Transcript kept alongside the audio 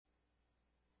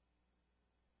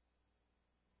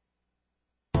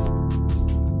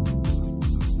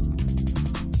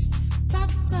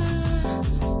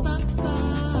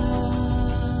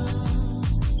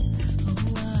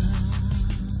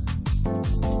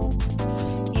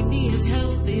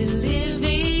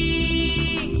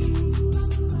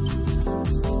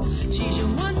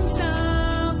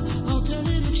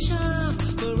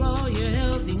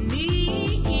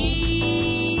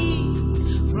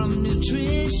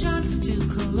radiation to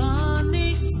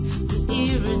colonics to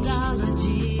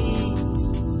iridology.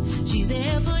 She's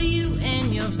there for you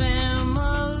and your family.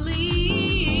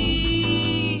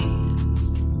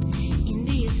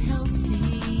 India's healthy.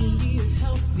 India's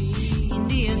healthy.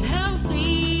 India's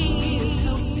healthy.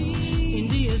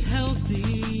 India's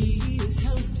healthy. India's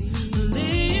healthy.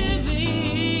 Living.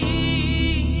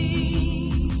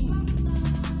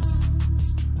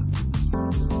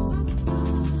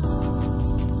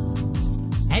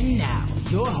 And now,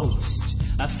 your host,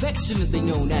 affectionately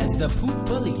known as the Poop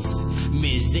Police,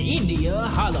 Ms. India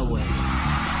Holloway.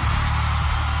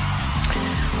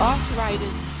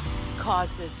 Arthritis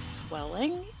causes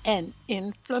swelling and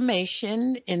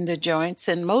inflammation in the joints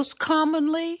and most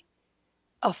commonly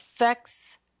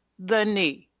affects the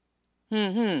knee.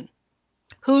 Who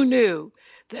knew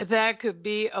that that could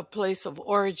be a place of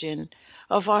origin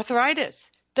of arthritis?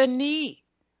 The knee.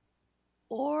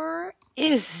 Or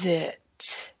is it?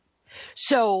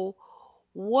 So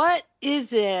what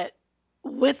is it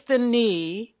with the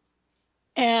knee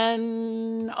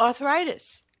and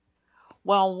arthritis?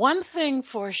 Well, one thing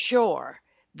for sure,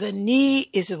 the knee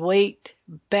is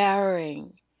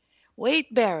weight-bearing.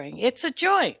 Weight-bearing, it's a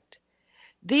joint.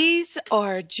 These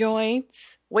are joints,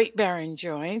 weight-bearing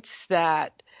joints,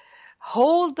 that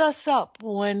hold us up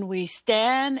when we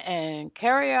stand and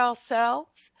carry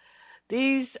ourselves.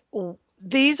 These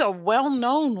are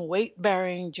well-known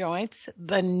weight-bearing joints,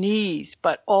 the knees,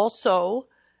 but also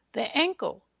the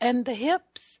ankle and the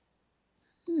hips.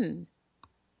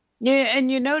 Yeah,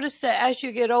 and you notice that as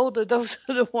you get older, those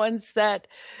are the ones that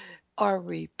are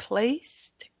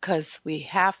replaced because we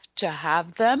have to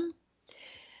have them.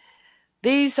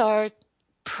 These are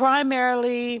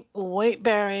primarily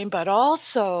weight-bearing, but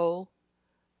also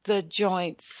the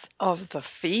joints of the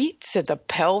feet, so the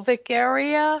pelvic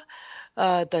area,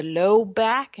 the low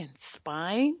back and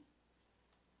spine.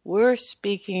 We're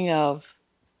speaking of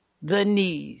the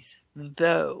knees,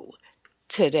 though,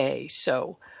 today.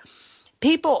 So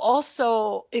people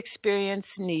also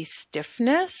experience knee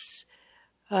stiffness,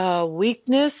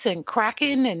 weakness and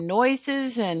cracking and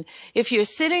noises. And if you're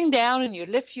sitting down and you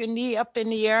lift your knee up in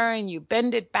the air and you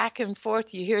bend it back and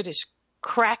forth, you hear this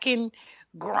cracking,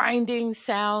 grinding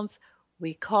sounds.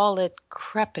 We call it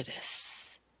crepitus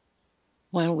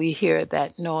when we hear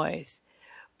that noise.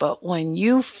 But when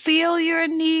you feel your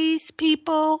knees,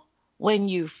 people, when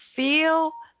you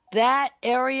feel that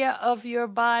area of your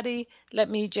body, let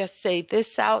me just say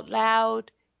this out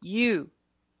loud, you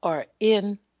are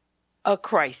in a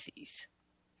crisis.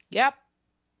 Yep,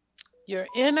 you're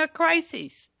in a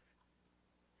crisis.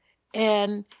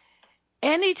 And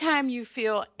anytime you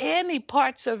feel any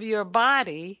parts of your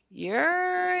body,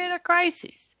 you're in a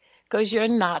crisis. Because you're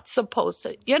not supposed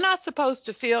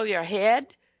to feel your head.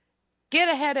 Get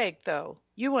a headache, though.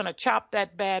 You want to chop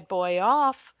that bad boy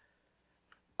off.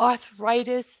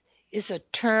 Arthritis is a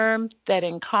term that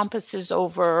encompasses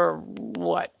over,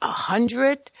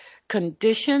 100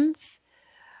 conditions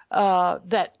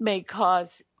that may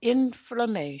cause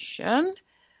inflammation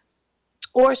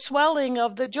or swelling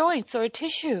of the joints or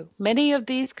tissue. Many of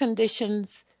these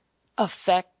conditions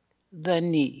affect the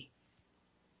knee.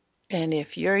 And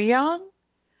if you're young,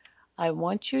 I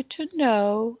want you to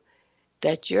know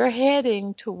that you're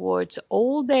heading towards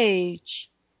old age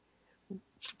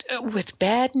with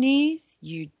bad knees.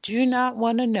 You do not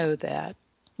want to know that.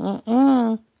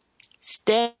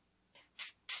 Stay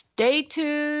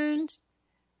tuned.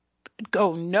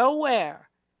 Go nowhere.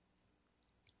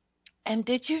 And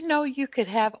did you know you could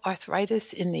have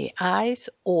arthritis in the eyes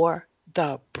or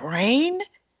the brain?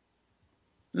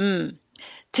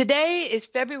 Today is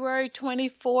February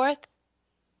 24th,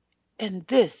 and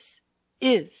this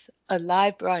is a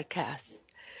live broadcast.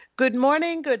 Good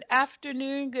morning, good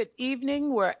afternoon, good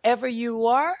evening, wherever you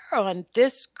are on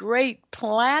this great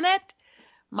planet.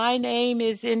 My name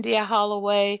is India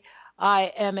Holloway.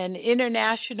 I am an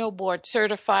international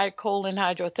board-certified colon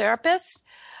hydrotherapist.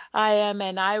 I am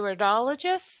an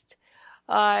iridologist.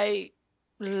 I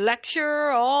lecture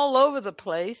all over the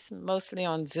place, mostly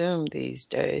on Zoom these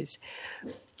days.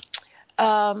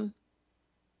 And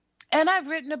I've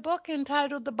written a book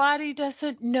entitled The Body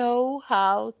Doesn't Know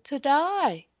How to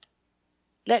Die.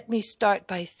 Let me start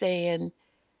by saying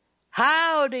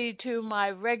howdy to my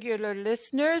regular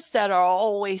listeners that are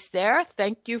always there.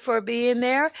 Thank you for being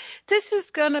there. This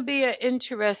is going to be an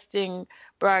interesting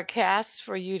broadcast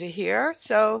for you to hear.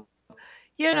 So,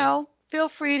 feel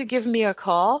free to give me a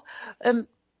call. And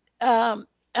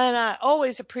I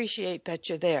always appreciate that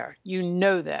you're there. You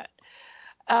know that.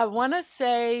 I want to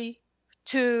say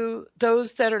to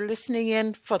those that are listening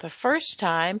in for the first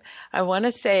time, I want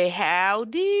to say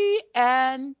howdy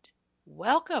and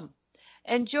welcome.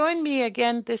 And join me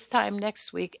again this time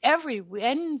next week, every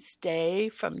Wednesday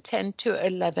from 10 to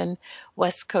 11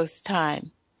 West Coast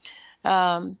time.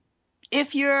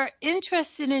 If you're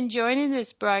interested in joining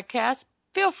this broadcast,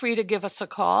 feel free to give us a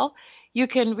call. You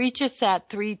can reach us at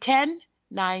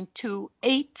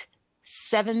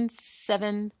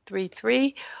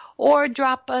 310-928-7733 or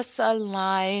drop us a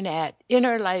line at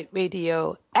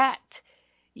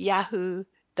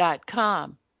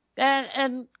innerlightradio@yahoo.com.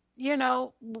 And you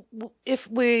know, if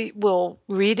we will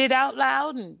read it out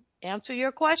loud and answer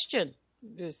your question,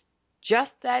 it's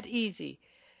just that easy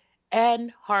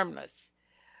and harmless.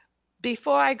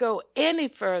 Before I go any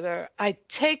further, I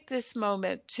take this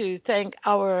moment to thank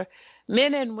our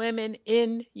men and women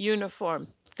in uniform.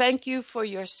 Thank you for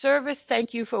your service.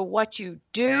 Thank you for what you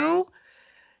do.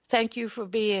 Thank you for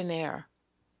being there.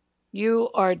 You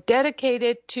are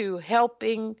dedicated to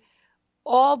helping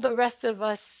all the rest of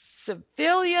us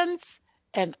civilians,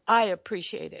 and I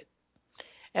appreciate it.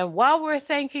 And while we're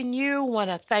thanking you,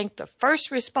 want to thank the first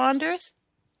responders,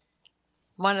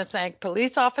 want to thank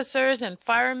police officers and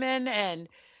firemen, and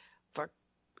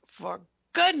for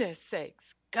goodness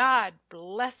sakes, God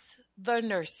bless the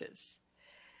nurses.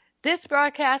 This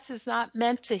broadcast is not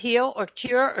meant to heal or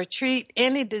cure or treat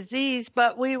any disease,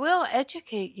 but we will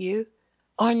educate you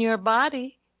on your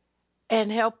body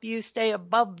and help you stay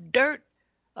above dirt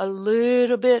a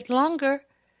little bit longer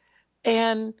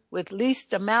and with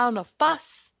least amount of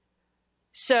fuss.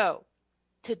 So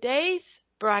today's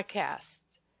broadcast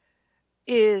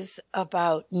is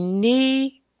about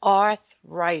knee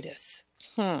arthritis.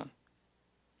 And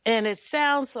it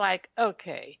sounds like,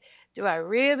 okay, do I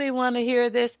really want to hear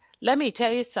this? Let me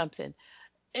tell you something.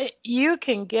 You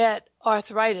can get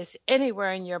arthritis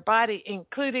anywhere in your body,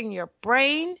 including your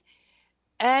brain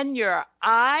and your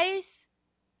eyes.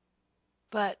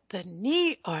 But the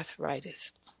knee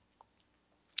arthritis,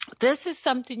 this is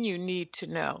something you need to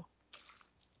know.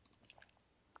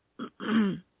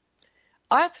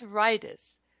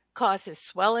 Arthritis causes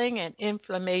swelling and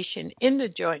inflammation in the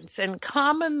joints and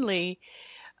commonly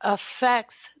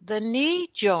affects the knee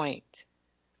joint.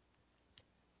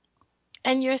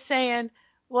 And you're saying,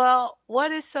 well,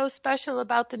 what is so special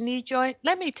about the knee joint?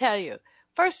 Let me tell you.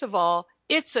 First of all,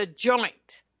 it's a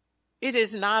joint. It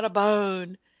is not a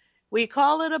bone. We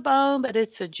call it a bone, but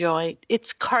it's a joint.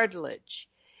 It's cartilage.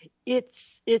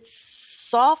 It's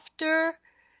softer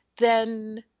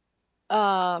than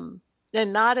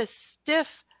not as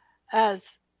stiff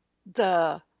as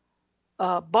the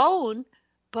bone,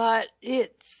 but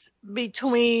it's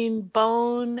between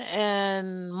bone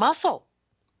and muscle.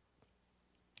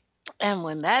 And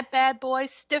when that bad boy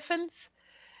stiffens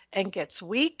and gets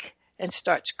weak and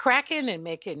starts cracking and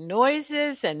making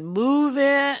noises and moving,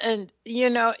 and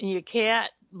and you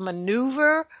can't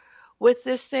maneuver with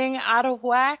this thing out of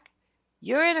whack,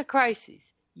 you're in a crisis.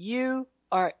 You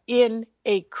are in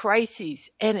a crisis,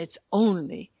 and it's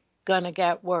only gonna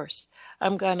get worse.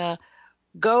 I'm gonna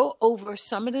go over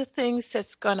some of the things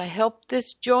that's gonna help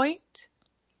this joint.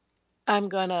 I'm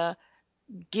gonna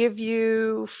give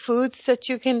you foods that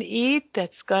you can eat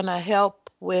that's gonna help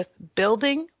with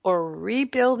building or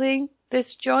rebuilding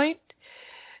this joint.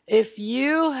 If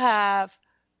you have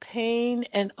pain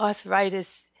and arthritis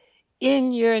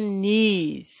in your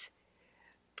knees,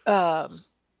 we're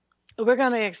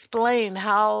going to explain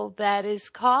how that is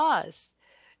caused.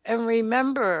 And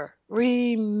remember,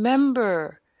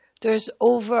 there's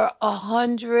over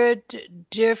 100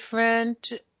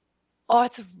 different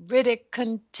arthritic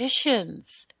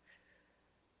conditions.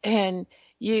 And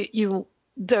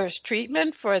there's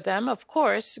treatment for them, of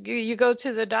course. You go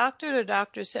to the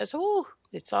doctor says, "Ooh,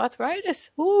 it's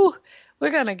arthritis. Ooh,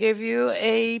 we're going to give you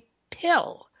a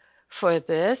pill for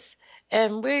this,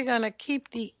 and we're going to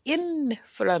keep the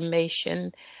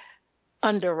inflammation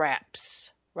under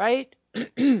wraps," right?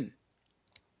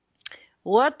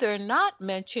 What they're not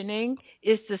mentioning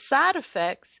is the side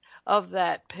effects of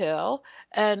that pill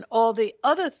and all the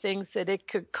other things that it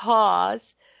could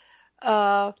cause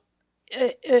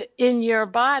in your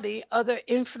body, other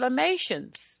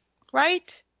inflammations,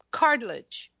 right?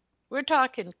 Cartilage. We're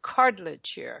talking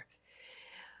cartilage here.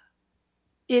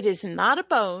 It is not a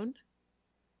bone,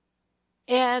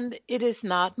 and it is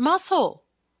not muscle.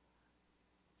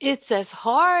 It's as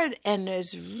hard and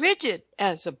as rigid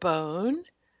as a bone,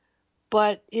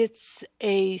 but it's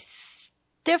a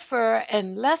stiffer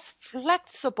and less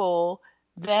flexible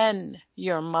than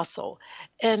your muscle.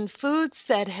 And foods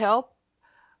that help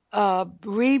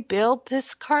rebuild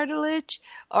this cartilage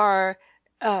are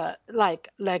like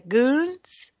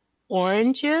legumes,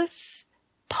 oranges,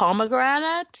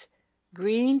 pomegranate,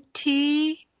 green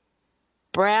tea,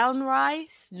 brown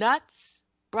rice, nuts,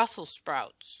 Brussels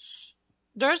sprouts.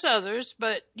 There's others,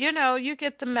 but you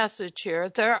get the message here.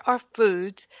 There are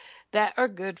foods that are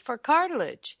good for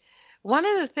cartilage. One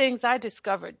of the things I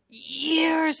discovered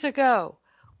years ago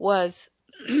was,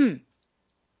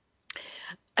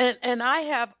 and I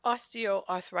have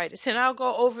osteoarthritis, and I'll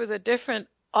go over the different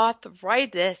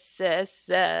arthritis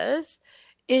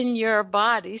in your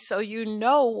body so you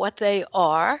know what they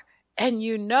are and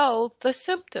you know the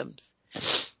symptoms.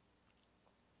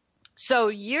 So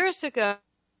years ago,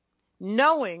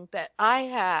 knowing that I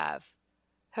have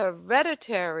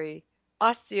hereditary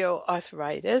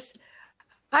osteoarthritis,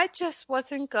 I just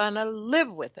wasn't going to live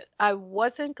with it. I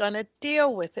wasn't going to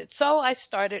deal with it. So I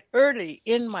started early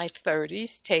in my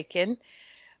 30s taking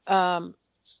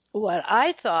what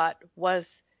I thought was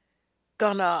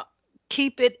going to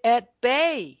keep it at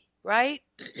bay, right?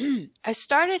 I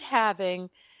started having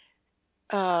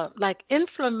like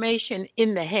inflammation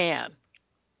in the hand.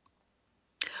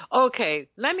 Okay,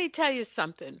 let me tell you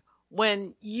something.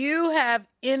 When you have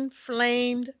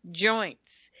inflamed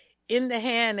joints in the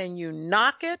hand and you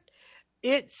knock it,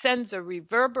 it sends a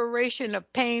reverberation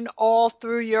of pain all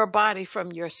through your body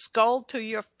from your skull to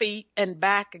your feet and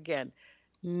back again.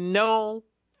 No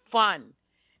fun.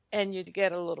 And you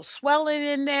get a little swelling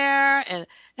in there, and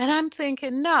I'm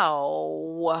thinking,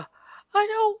 no, I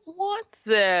don't want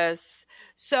this.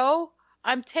 So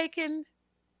I'm taking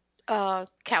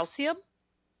calcium.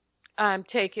 I'm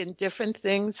taking different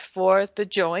things for the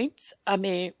joints. I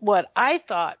mean, what I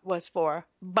thought was for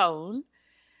bone,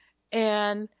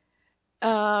 and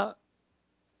then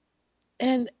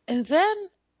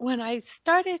when I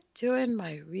started doing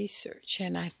my research,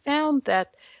 and I found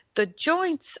that the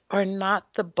joints are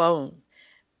not the bone.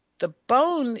 The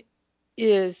bone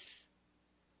is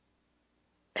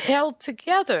held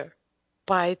together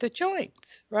by the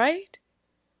joints, right?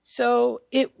 So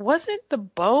it wasn't the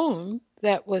bone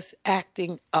that was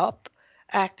acting up,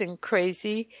 acting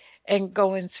crazy, and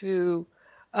going through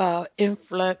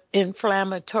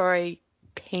inflammatory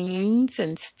pains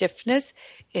and stiffness.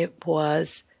 It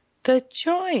was the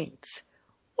joints.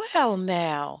 Well,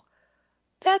 now,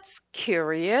 that's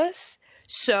curious.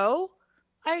 So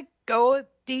I go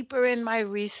deeper in my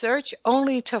research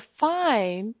only to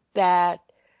find that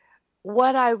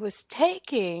what I was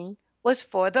taking was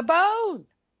for the bone,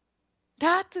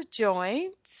 not the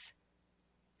joints.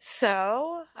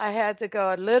 So I had to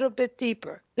go a little bit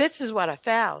deeper. This is what I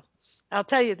found. I'll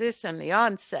tell you this in the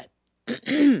onset.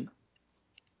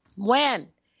 When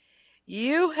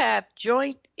you have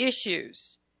joint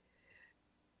issues,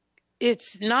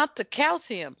 it's not the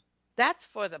calcium. That's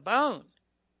for the bone,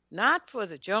 not for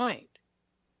the joint.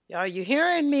 Are you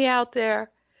hearing me out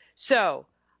there? So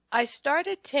I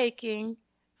started taking,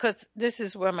 because this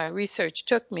is where my research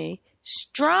took me,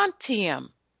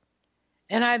 strontium.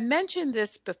 And I've mentioned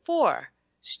this before.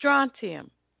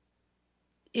 Strontium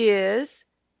is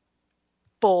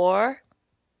for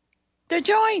the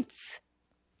joints.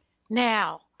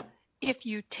 Now, if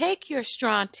you take your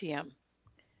strontium,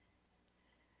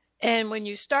 and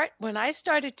when I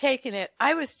started taking it,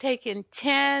 I was taking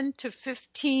 10 to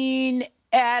 15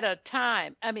 at a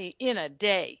time. I mean, in a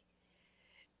day.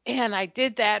 And I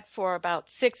did that for about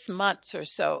 6 months or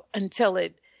so until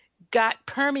it got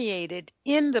permeated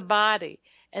in the body.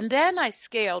 And then I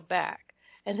scaled back.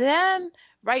 And then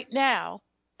right now,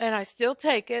 and I still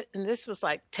take it, and this was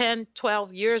like 10,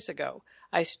 12 years ago,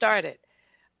 I started.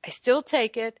 I still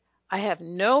take it. I have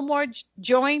no more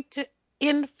joint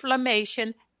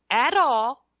inflammation at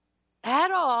all.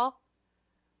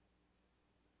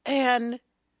 And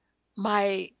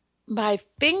my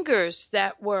fingers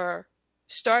that were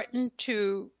starting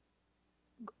to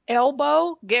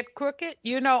get crooked,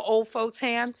 old folks'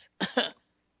 hands,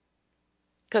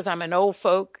 because I'm an old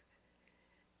folk,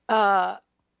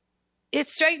 it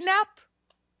straightened up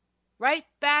right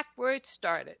back where it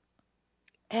started.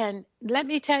 And let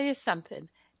me tell you something.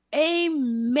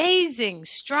 Amazing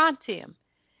strontium.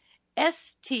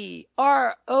 Stronium.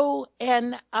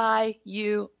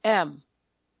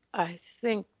 I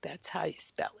think that's how you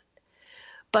spell it.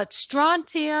 But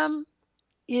strontium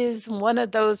is one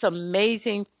of those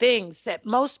amazing things that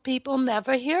most people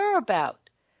never hear about.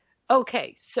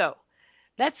 Okay, so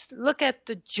let's look at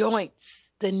the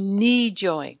joints, the knee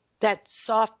joint, that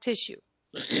soft tissue.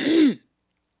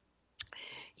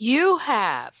 You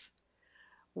have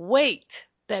weight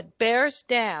that bears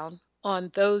down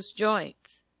on those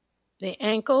joints. The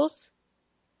ankles,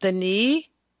 the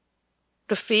knee,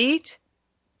 the feet.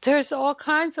 There's all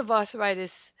kinds of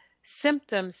arthritis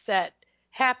symptoms that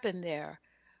happen there.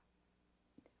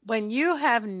 When you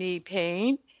have knee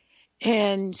pain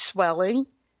and swelling,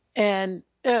 And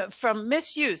from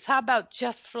misuse, how about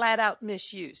just flat out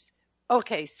misuse?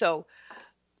 Okay, so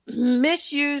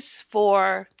misuse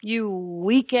for you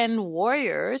weekend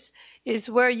warriors is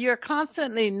where you're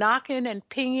constantly knocking and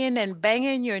pinging and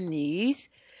banging your knees,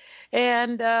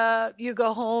 and you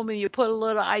go home and you put a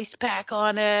little ice pack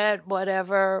on it,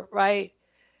 whatever, right?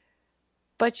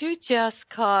 But you just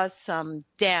caused some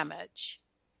damage.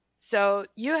 So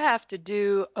you have to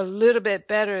do a little bit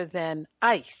better than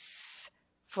ice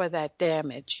for that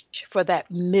damage, for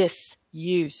that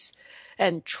misuse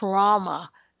and trauma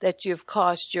that you've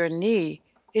caused your knee.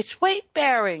 It's weight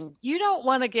bearing. You don't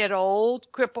want to get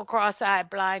old, crippled, cross-eyed,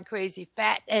 blind, crazy,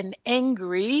 fat, and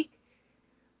angry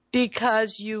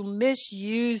because you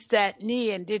misused that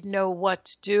knee and didn't know what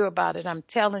to do about it. I'm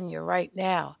telling you right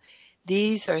now,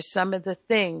 these are some of the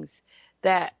things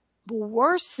that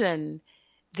worsen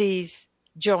these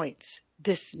joints,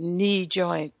 this knee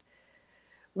joint.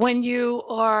 When you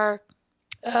are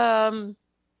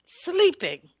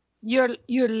sleeping, you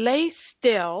lay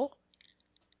still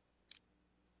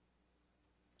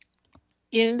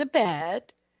in the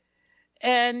bed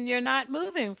and you're not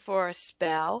moving for a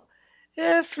spell.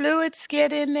 The fluids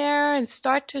get in there and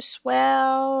start to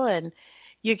swell, and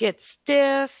you get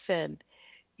stiff, and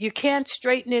you can't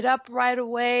straighten it up right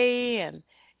away, and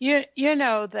you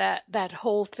know that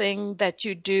whole thing that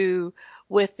you do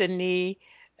with the knee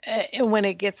when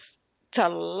it gets to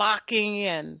locking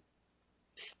and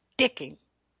sticking.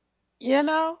 You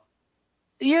know,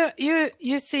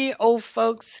 you see old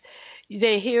folks,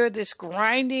 they hear this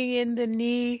grinding in the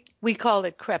knee. We call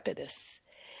it crepitus.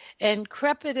 And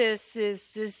crepitus is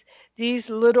these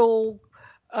little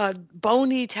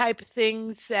bony type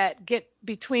things that get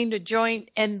between the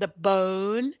joint and the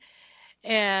bone,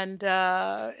 and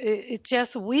it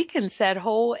just weakens that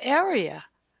whole area.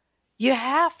 You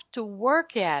have to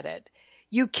work at it.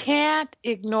 You can't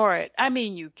ignore it. I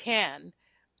mean, you can,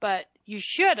 but you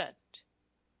shouldn't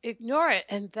ignore it.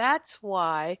 And that's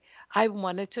why I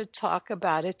wanted to talk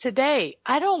about it today.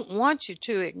 I don't want you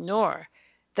to ignore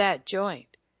that joint.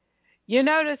 You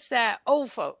notice that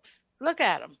old folks, look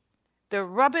at them. They're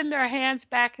rubbing their hands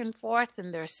back and forth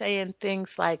and they're saying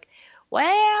things like,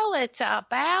 well, it's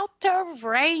about to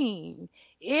rain.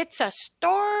 It's a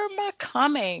storm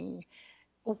a-coming.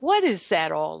 What is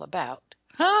that all about?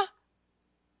 Huh?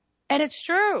 And it's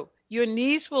true. Your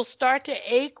knees will start to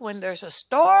ache when there's a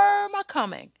storm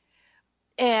a-coming.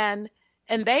 And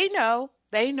they know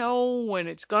when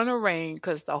it's going to rain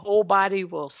because the whole body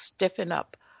will stiffen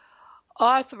up.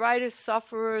 Arthritis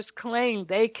sufferers claim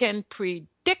they can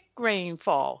predict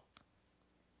rainfall.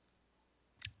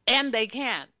 And they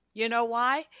can. You know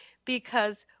why?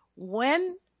 Because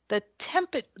when the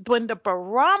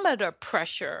barometer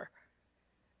pressure,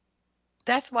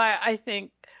 that's why I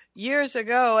think years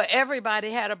ago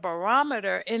everybody had a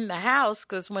barometer in the house,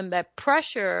 because when that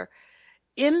pressure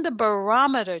in the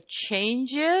barometer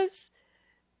changes,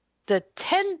 the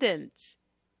tendons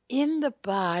in the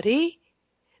body,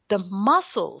 the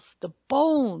muscles, the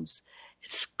bones,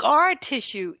 scar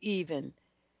tissue even,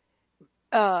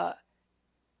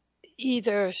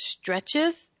 either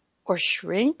stretches or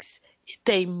shrinks.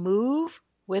 They move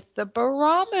with the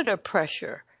barometer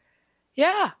pressure.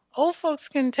 Yeah, old folks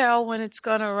can tell when it's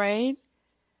going to rain.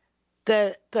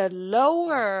 The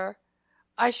lower,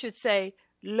 I should say,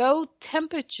 low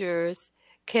temperatures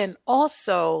can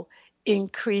also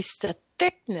increase the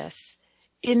thickness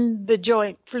in the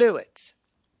joint fluids.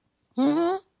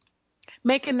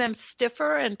 Making them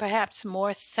stiffer and perhaps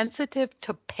more sensitive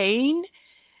to pain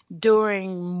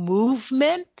during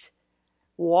movement.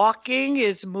 Walking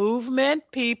is movement,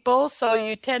 people, so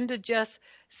you tend to just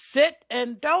sit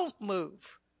and don't move.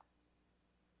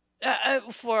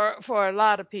 For a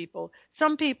lot of people.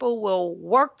 Some people will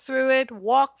work through it,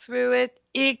 walk through it,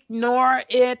 ignore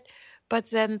it, but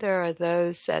then there are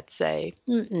those that say,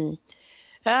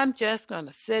 I'm just going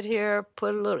to sit here,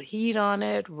 put a little heat on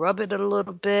it, rub it a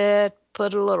little bit,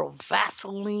 put a little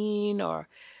Vaseline or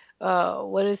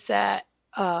what is that?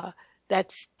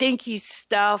 That stinky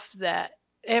stuff that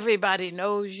everybody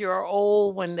knows you're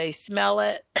old when they smell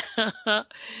it.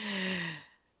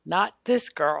 Not this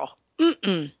girl.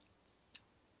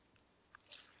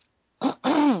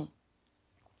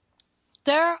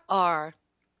 There are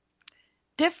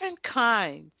different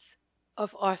kinds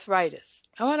of arthritis.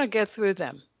 I want to go through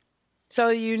them so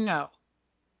you know.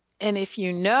 And if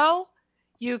you know,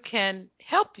 you can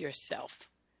help yourself.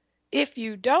 If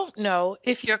you don't know,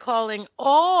 if you're calling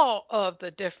all of the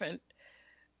different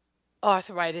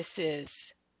arthritis,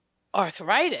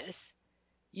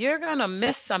 you're going to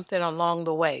miss something along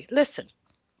the way. Listen,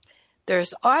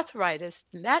 there's arthritis,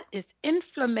 and that is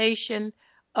inflammation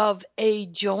of a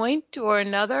joint or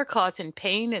another, causing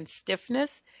pain and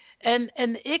stiffness. And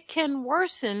it can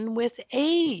worsen with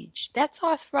age. That's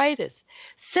arthritis.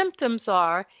 Symptoms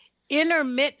are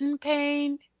intermittent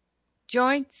pain,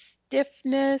 joint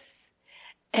stiffness,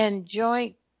 and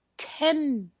joint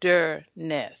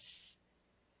tenderness.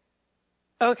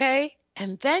 Okay?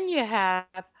 And then you have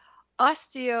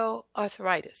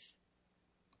osteoarthritis.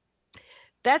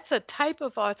 That's a type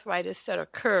of arthritis that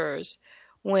occurs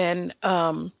when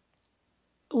the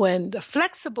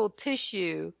flexible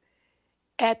tissue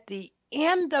at the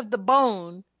end of the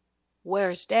bone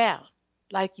wears down,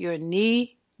 like your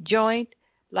knee joint,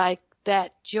 like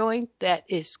that joint that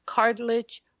is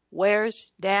cartilage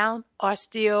wears down,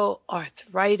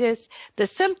 osteoarthritis. The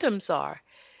symptoms are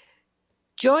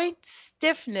joint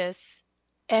stiffness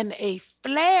and a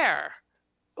flare.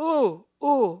 Ooh,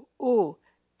 ooh, ooh,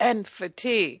 and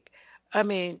fatigue. I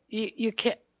mean, you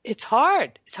can't, it's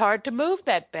hard. It's hard to move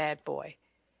that bad boy.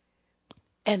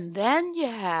 And then you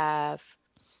have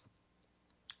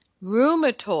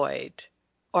rheumatoid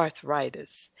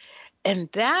arthritis. And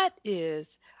that is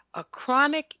a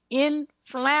chronic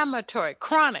inflammatory.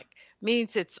 Chronic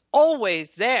means it's always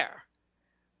there.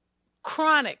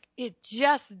 Chronic, it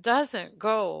just doesn't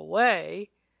go away.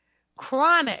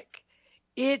 Chronic,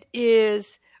 it is,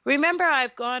 remember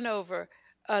I've gone over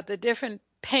the different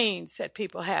pains that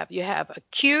people have. You have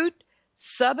acute,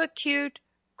 subacute,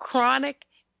 chronic,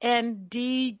 and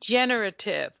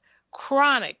degenerative.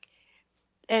 Chronic,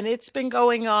 and it's been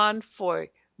going on for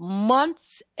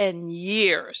months and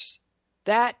years.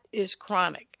 That is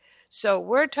chronic. So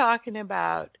we're talking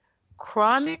about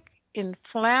chronic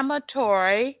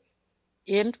inflammatory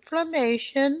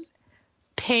inflammation,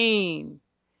 pain,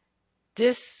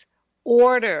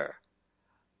 disorder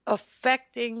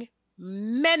affecting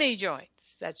many joints.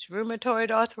 That's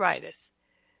rheumatoid arthritis,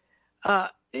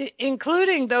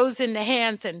 including those in the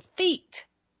hands and feet.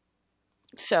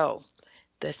 So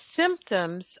the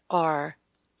symptoms are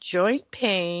joint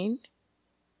pain.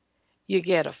 You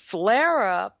get a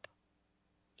flare-up,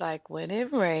 like when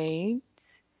it rains,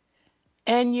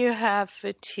 and you have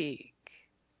fatigue.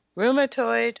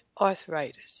 Rheumatoid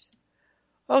arthritis.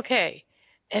 Okay,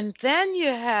 and then you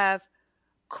have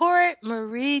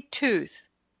Charcot-Marie-Tooth.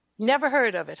 Never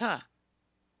heard of it, huh?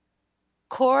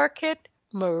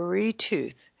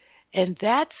 Charcot-Marie-Tooth. And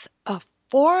that's a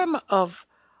form of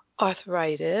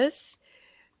arthritis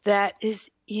that is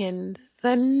in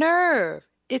the nerve.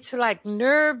 It's like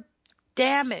nerve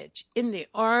damage in the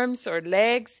arms or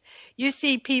legs. You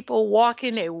see people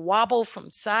walking, they wobble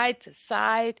from side to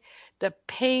side. The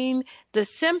pain, the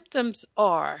symptoms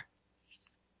are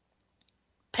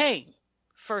pain,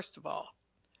 first of all,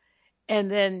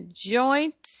 and then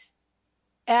joint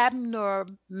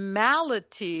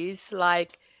abnormalities,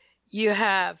 like you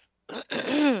have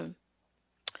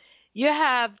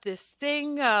this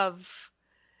thing of,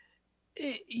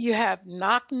 you have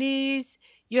knock knees,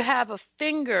 you have a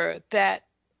finger that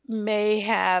may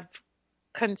have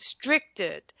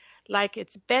constricted, like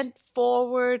it's bent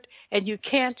forward and you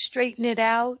can't straighten it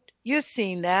out. You've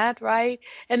seen that, right?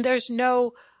 And there's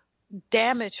no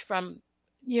damage from,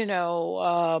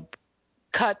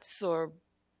 cuts or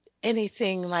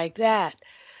anything like that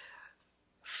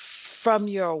from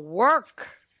your work.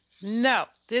 No,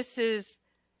 this is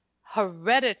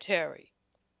hereditary.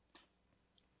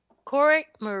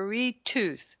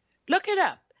 Charcot-Marie-Tooth. Look it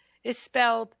up. It's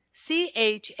spelled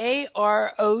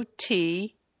CHAROT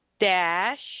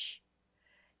dash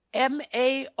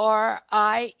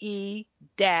MARIE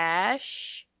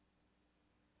dash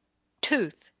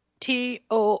tooth,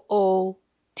 TOOTH,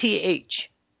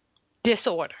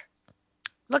 disorder.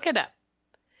 Look it up.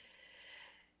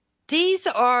 These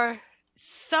are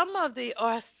some of the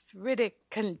arthritic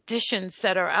conditions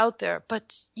that are out there,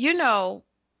 but you're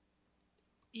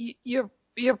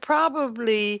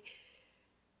probably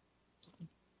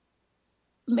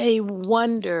may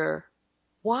wonder,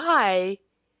 why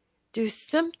do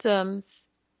symptoms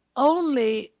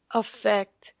only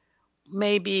affect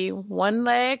maybe one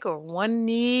leg or one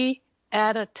knee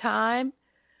at a time,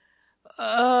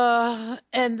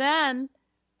 and then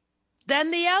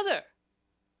the other?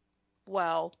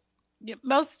 Well,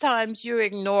 most times you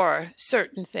ignore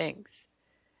certain things.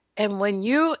 And when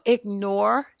you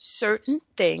ignore certain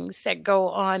things that go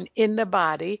on in the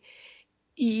body,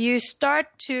 you start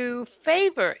to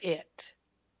favor it,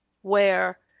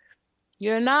 where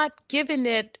you're not giving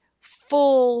it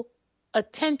full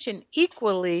attention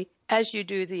equally as you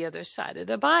do the other side of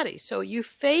the body. So you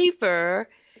favor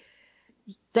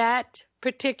that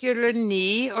particular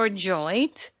knee or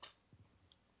joint.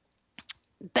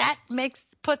 That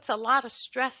puts a lot of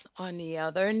stress on the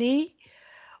other knee.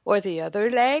 or the other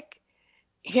leg.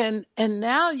 And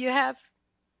now you have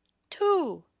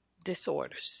two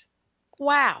disorders.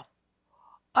 Wow.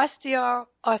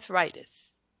 Osteoarthritis.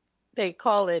 They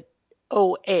call it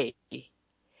OA.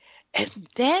 And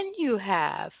then you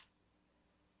have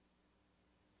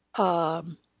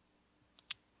um,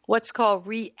 what's called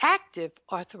reactive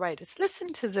arthritis.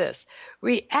 Listen to this.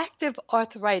 Reactive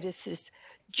arthritis is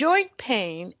joint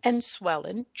pain and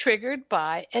swelling triggered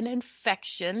by an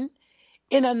infection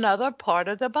in another part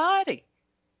of the body.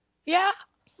 Yeah.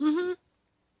 hmm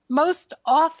Most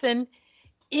often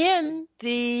in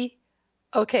the,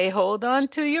 okay, hold on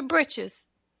to your britches.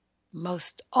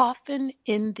 Most often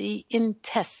in the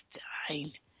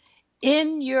intestine,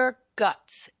 in your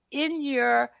guts, in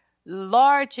your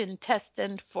large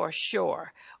intestine for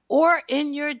sure, or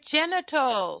in your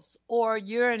genitals or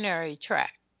urinary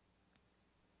tract.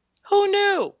 Who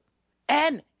knew?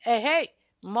 And hey,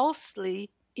 mostly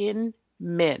in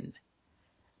men.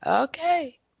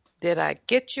 Okay, did I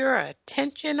get your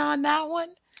attention on that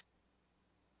one?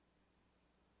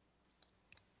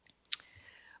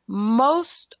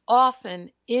 Most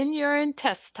often in your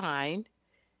intestine,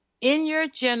 in your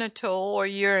genital or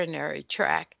urinary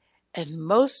tract, and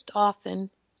most often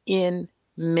in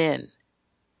men.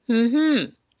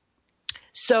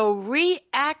 So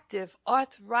reactive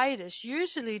arthritis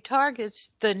usually targets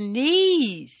the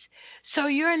knees. So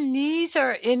your knees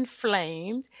are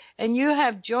inflamed and you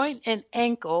have joint and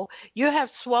ankle. You have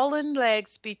swollen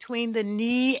legs between the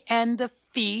knee and the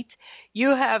feet.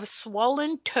 You have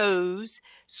swollen toes,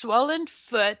 swollen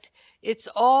foot. It's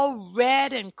all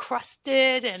red and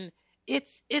crusted, and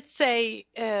it's a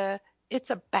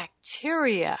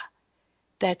bacteria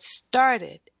that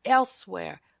started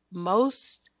elsewhere.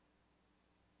 Most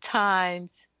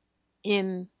times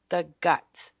in the gut.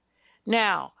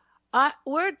 Now,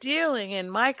 we're dealing in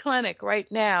my clinic right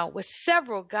now with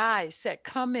several guys that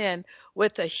come in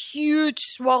with a huge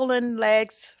swollen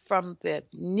legs from the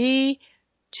knee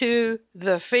to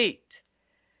the feet.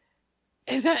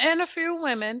 And a few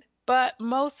women, but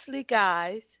mostly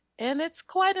guys, and it's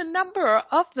quite a number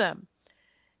of them.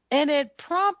 And it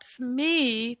prompts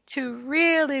me to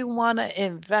really want to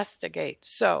investigate.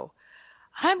 So,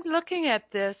 I'm looking at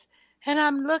this and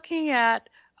I'm looking at,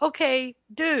 okay,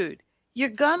 dude, you're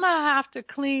gonna have to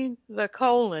clean the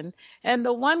colon. And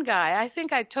the one guy, I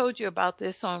think I told you about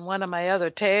this on one of my other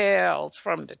tales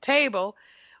from the table,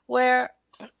 where,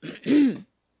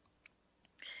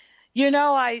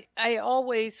 I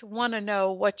always want to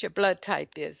know what your blood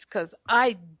type is, because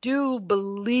I do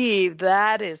believe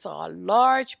that is a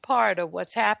large part of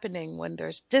what's happening when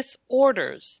there's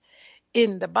disorders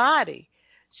in the body.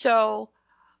 So,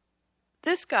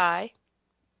 this guy,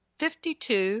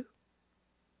 52,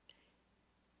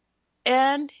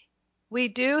 and we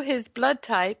do his blood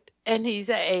type, and he's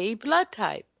a A blood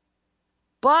type.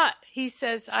 But he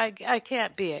says, I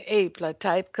can't be an A blood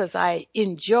type because I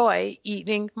enjoy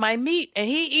eating my meat, and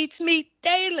he eats meat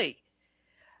daily.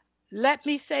 Let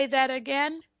me say that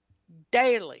again,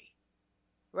 daily,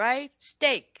 right?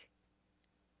 Steak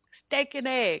and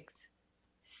eggs,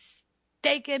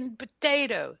 steak and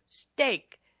potato,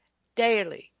 steak,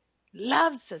 daily.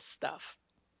 Loves this stuff.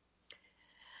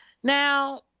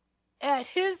 Now, at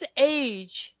his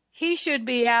age, he should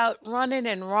be out running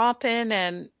and romping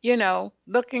and,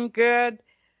 looking good.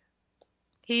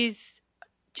 He's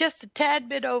just a tad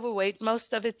bit overweight.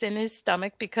 Most of it's in his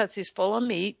stomach because he's full of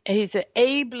meat. He's an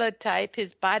A blood type.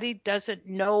 His body doesn't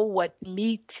know what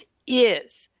meat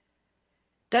is,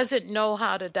 doesn't know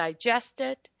how to digest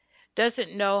it,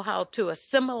 doesn't know how to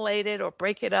assimilate it or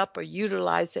break it up or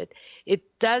utilize it. It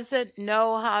doesn't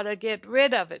know how to get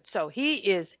rid of it. So he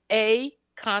is A,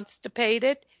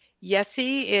 constipated. Yes,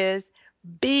 he is.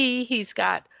 B, he's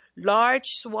got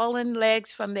large swollen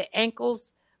legs from the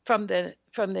ankles, from the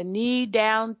knee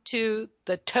down to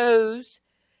the toes.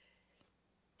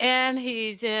 And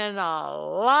he's in a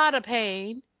lot of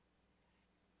pain.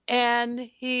 And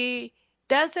he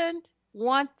doesn't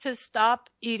want to stop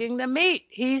eating the meat.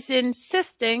 He's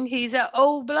insisting he's an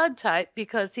O blood type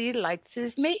because he likes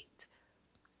his meat.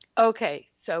 Okay,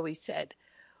 so we said,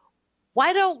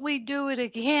 why don't we do it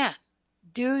again?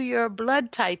 Do your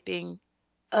blood typing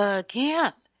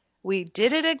again. We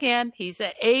did it again. He's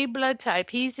an A blood type.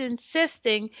 He's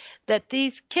insisting that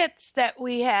these kits that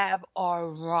we have are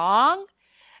wrong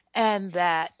and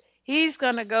that he's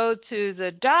going to go to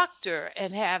the doctor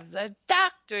and have the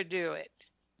doctor do it.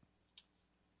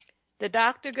 The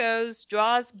doctor goes,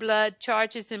 draws blood,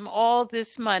 charges him all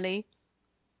this money,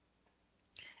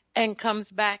 and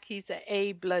comes back, he's an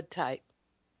A blood type.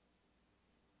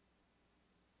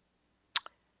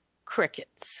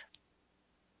 Crickets.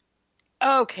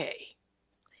 Okay.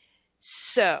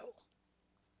 So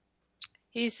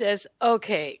he says,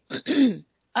 okay,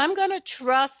 I'm going to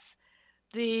trust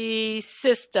the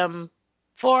system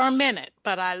for a minute,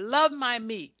 but I love my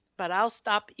meat, but I'll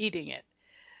stop eating it.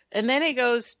 And then he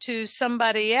goes to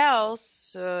somebody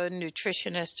else, a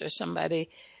nutritionist or somebody.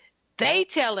 They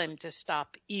tell him to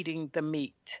stop eating the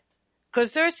meat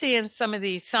because they're seeing some of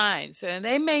these signs, and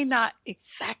they may not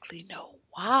exactly know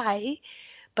why,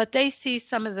 but they see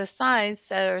some of the signs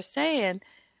that are saying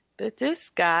that this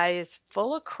guy is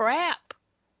full of crap.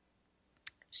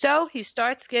 So he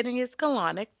starts getting his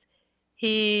colonics.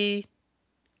 He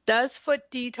does foot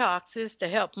detoxes to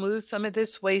help move some of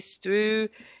this waste through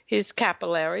his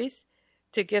capillaries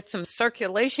to get some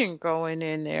circulation going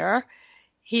in there.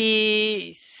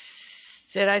 Did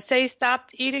I say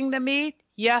stopped eating the meat?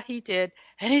 Yeah, he did.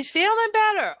 And he's feeling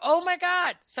better. Oh my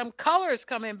God, some color's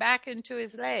coming back into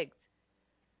his legs.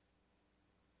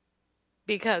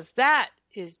 Because that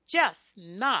is just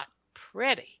not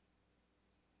pretty.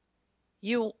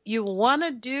 You want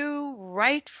to do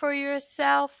right for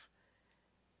yourself?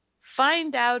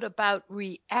 Find out about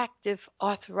reactive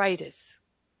arthritis.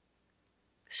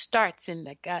 Starts in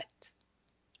the gut.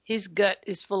 His gut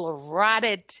is full of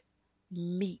rotted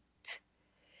meat.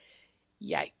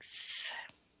 Yikes.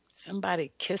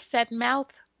 Somebody kiss that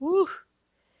mouth? Woo.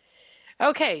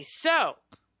 Okay, so,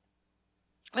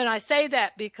 and I say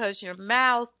that because your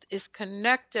mouth is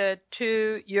connected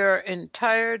to your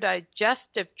entire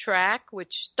digestive tract,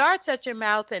 which starts at your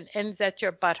mouth and ends at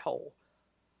your butthole.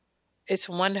 It's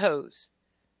one hose.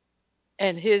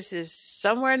 And his is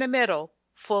somewhere in the middle,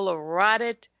 full of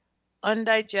rotted,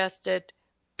 undigested,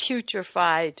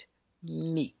 putrefied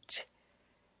meat.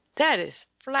 That is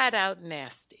flat out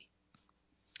nasty.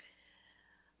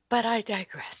 But I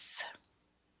digress.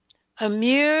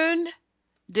 Immune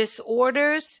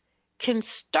disorders can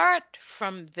start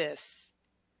from this.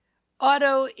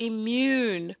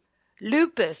 Autoimmune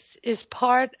lupus is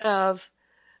part of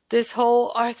this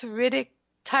whole arthritic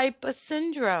type of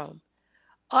syndrome.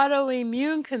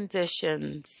 Autoimmune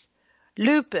conditions,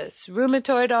 lupus,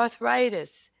 rheumatoid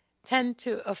arthritis, tend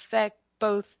to affect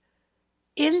both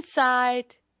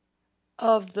inside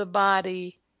of the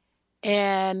body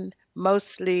and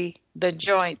mostly the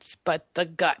joints, but the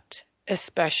gut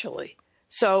especially.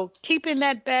 So keeping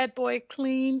that bad boy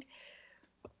clean,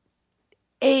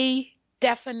 a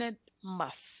definite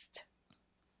must.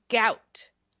 Gout.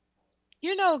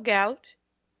 You know gout.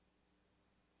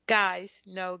 Guys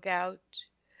know gout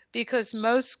because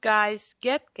most guys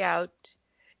get gout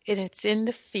and it's in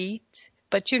the feet,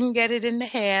 but you can get it in the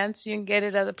hands, you can get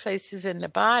it other places in the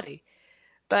body.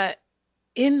 But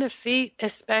in the feet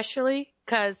especially,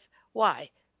 because why?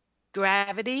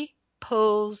 Gravity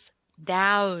pulls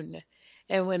down.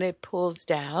 And when it pulls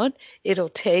down, it'll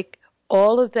take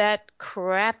all of that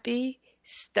crappy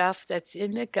stuff that's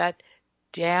in the gut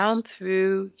down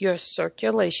through your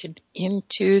circulation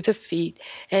into the feet,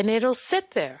 and it'll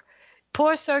sit there.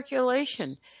 Poor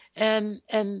circulation. And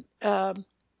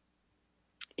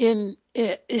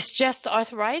it's just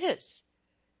arthritis.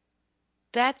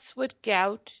 That's what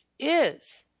gout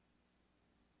is.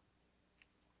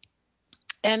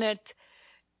 And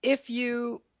if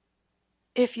you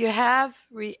have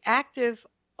reactive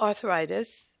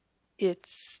arthritis,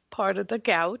 it's part of the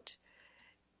gout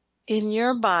in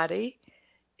your body,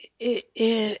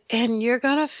 and you're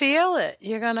going to feel it.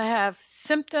 You're going to have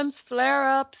symptoms,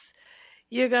 flare-ups.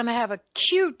 You're going to have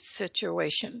acute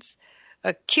situations.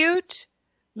 Acute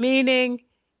meaning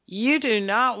you do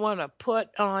not want to put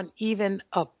on even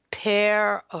a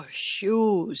pair of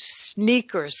shoes,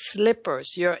 sneakers,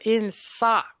 slippers. You're in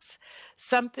socks,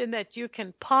 something that you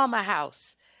can palm a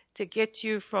house to get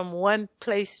you from one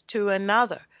place to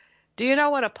another. Do you know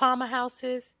what a palm a house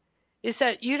is? It's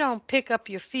that you don't pick up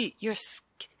your feet. You're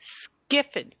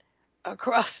skiffing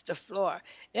across the floor.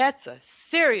 That's a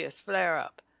serious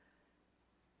flare-up.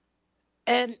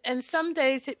 And some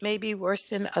days it may be worse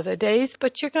than other days,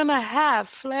 but you're going to have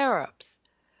flare-ups.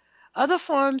 Other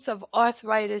forms of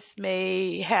arthritis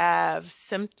may have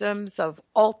symptoms of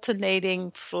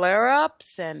alternating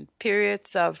flare-ups and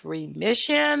periods of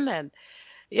remission. And,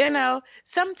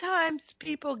 sometimes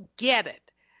people get it.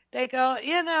 They go,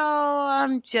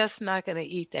 I'm just not going to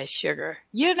eat that sugar.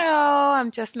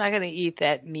 I'm just not going to eat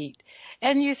that meat.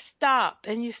 And you stop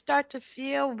and you start to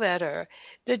feel better.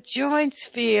 The joints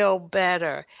feel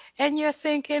better. And you're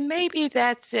thinking, maybe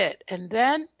that's it. And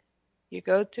then you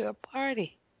go to a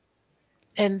party.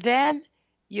 And then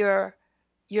your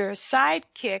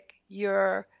sidekick,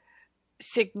 your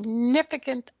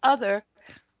significant other,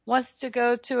 wants to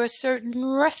go to a certain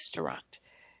restaurant.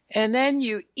 And then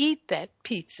you eat that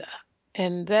pizza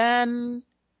And then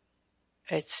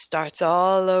it starts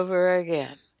all over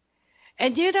again.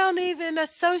 And you don't even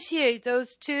associate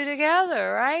those two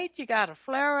together, right? You got a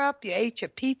flare up, you ate your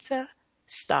pizza,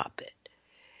 stop it.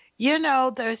 You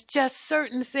know, there's just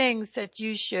certain things that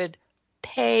you should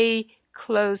pay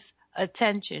close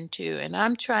attention to. And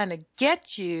I'm trying to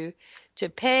get you to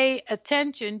pay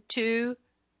attention to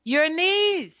your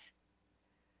knees.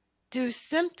 Do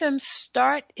symptoms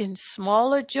start in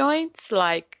smaller joints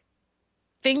like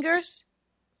fingers?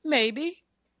 Maybe.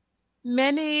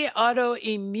 Many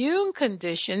autoimmune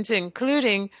conditions,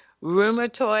 including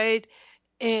rheumatoid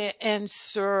and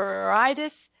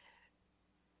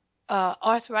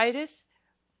arthritis,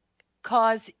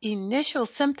 cause initial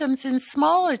symptoms in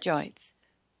smaller joints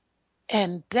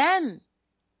and then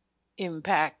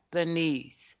impact the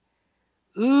knees.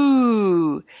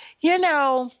 Ooh, you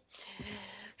know,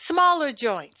 smaller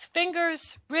joints,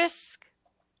 fingers, wrists,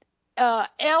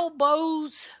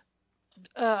 elbows,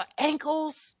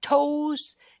 ankles,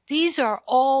 toes, these are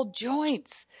all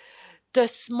joints. The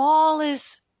smallest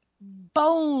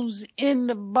bones in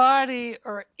the body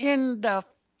are in the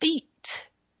feet.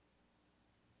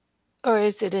 Or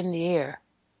is it in the ear?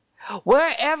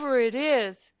 Wherever it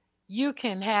is, you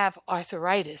can have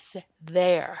arthritis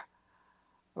there,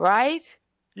 right?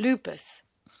 Lupus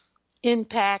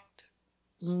impact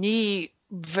knee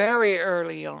very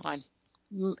early on.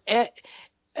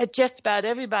 Just about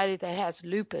everybody that has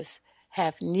lupus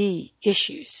have knee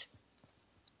issues.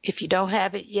 If you don't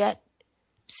have it yet,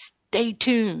 stay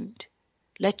tuned.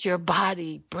 Let your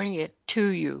body bring it to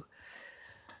you.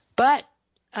 But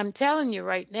I'm telling you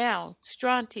right now,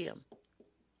 strontium,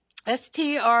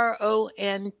 strontium,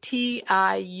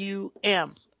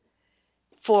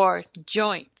 for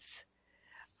joints.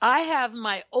 I have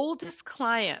my oldest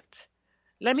client.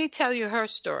 Let me tell you her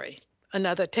story.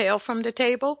 Another tale from the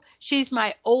table. She's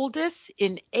my oldest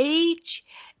in age,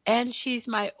 and she's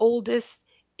my oldest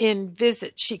in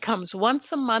visits. She comes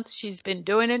once a month. She's been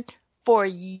doing it for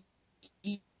years.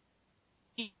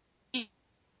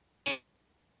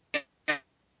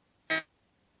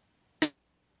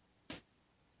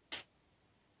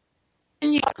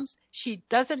 She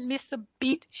doesn't miss a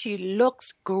beat. She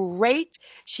looks great.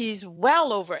 She's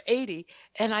well over 80.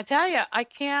 And I tell you, I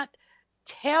can't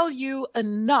tell you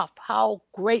enough how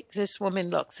great this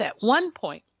woman looks. At one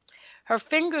point, her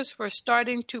fingers were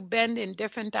starting to bend in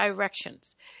different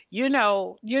directions. You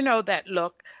know that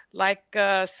look, like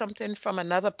something from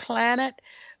another planet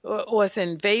was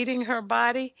invading her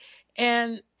body.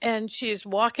 And she's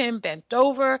walking bent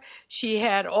over. She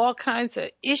had all kinds of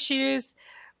issues.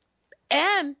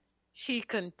 And she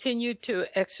continued to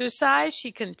exercise.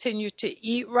 She continued to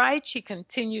eat right. She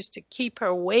continues to keep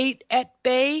her weight at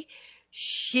bay.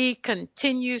 She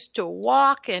continues to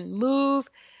walk and move.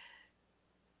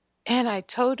 And I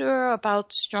told her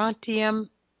about strontium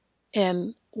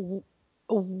and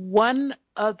one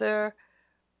other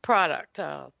product.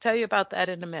 I'll tell you about that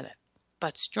in a minute.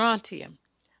 But strontium,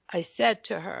 I said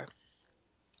to her,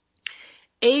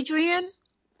 Adrian,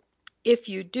 if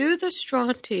you do the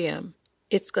strontium,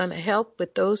 it's going to help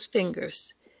with those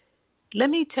fingers. Let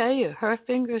me tell you, her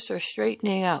fingers are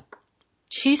straightening up.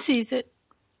 She sees it.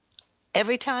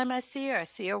 Every time I see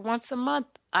her once a month.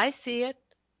 I see it.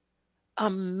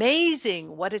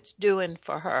 Amazing what it's doing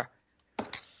for her.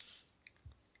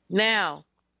 Now,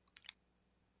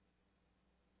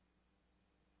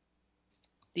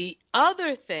 the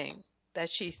other thing that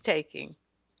she's taking,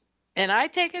 and I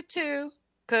take it too,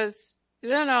 because,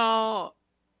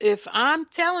 if I'm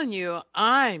telling you,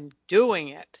 I'm doing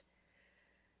it.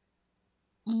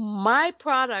 My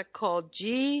product called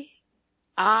GI,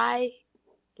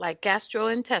 like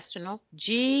gastrointestinal,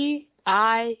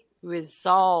 GI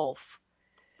Resolve.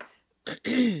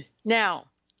 Now,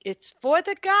 it's for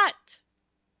the gut.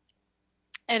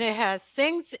 And it has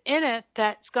things in it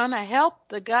that's going to help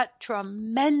the gut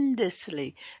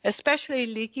tremendously, especially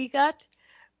leaky gut,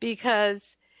 because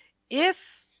if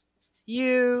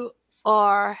you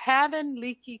are having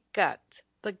leaky gut,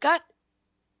 the gut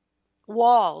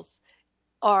walls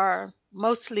are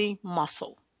mostly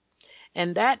muscle.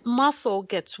 And that muscle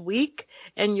gets weak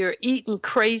and you're eating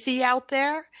crazy out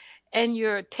there and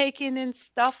you're taking in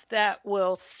stuff that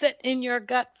will sit in your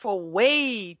gut for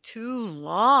way too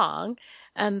long.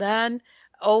 And then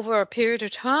over a period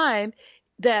of time,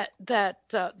 that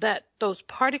those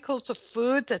particles of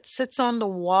food that sits on the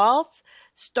walls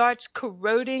starts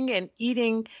corroding and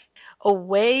eating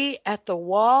away at the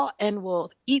wall and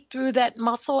will eat through that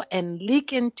muscle and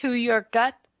leak into your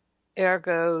gut.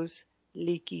 Ergo's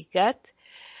leaky gut.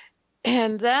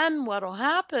 And then what will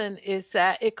happen is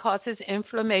that it causes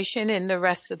inflammation in the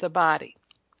rest of the body.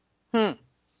 Hmm.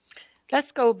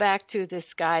 Let's go back to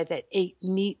this guy that ate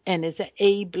meat and is an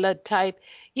A blood type.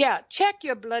 Yeah, check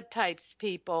your blood types,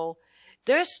 people.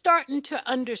 They're starting to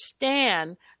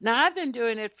understand. Now, I've been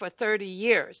doing it for 30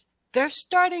 years. They're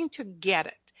starting to get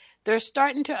it. They're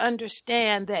starting to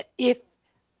understand that if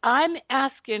I'm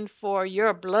asking for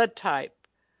your blood type,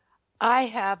 I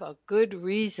have a good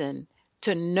reason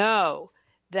to know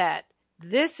that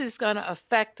this is going to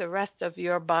affect the rest of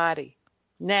your body.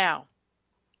 Now,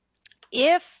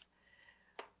 if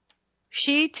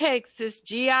she takes this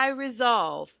GI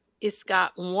Resolve, it's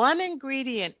got one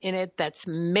ingredient in it that's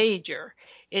major,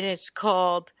 and it's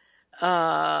called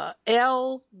L-glutamine.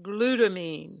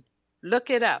 Look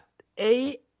it up.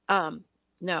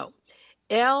 No,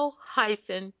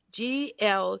 L-glutamine.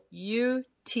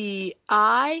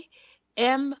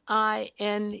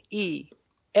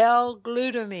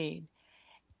 L-glutamine.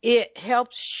 It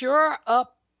helps shore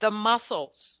up the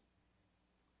muscles,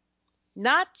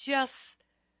 not just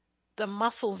the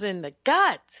muscles in the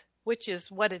gut, which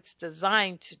is what it's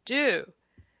designed to do.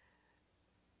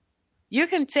 You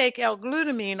can take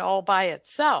L-glutamine all by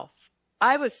itself.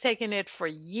 I was taking it for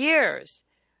years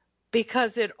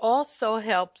because it also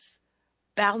helps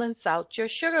balance out your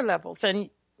sugar levels. And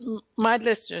my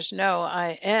listeners know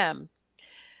I am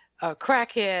a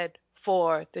crackhead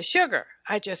for the sugar.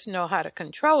 I just know how to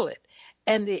control it.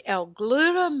 And the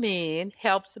L-glutamine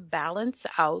helps balance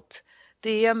out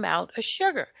the amount of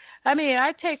sugar. I mean,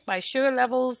 I take my sugar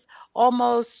levels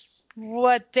almost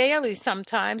daily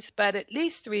sometimes, but at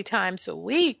least 3 times a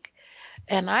week.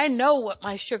 And I know what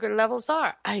my sugar levels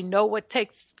are. I know what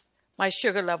takes my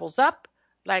sugar levels up,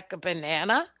 like a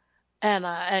banana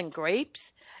and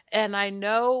grapes. And I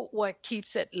know what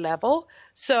keeps it level.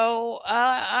 So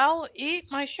I'll eat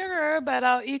my sugar, but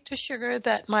I'll eat the sugar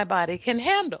that my body can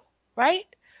handle, right?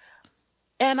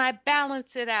 And I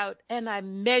balance it out and I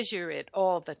measure it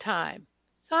all the time.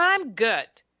 So I'm good.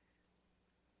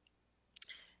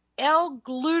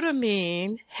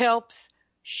 L-glutamine helps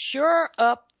shore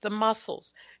up the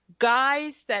muscles.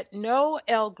 Guys that know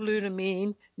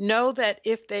L-glutamine know that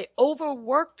if they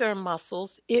overwork their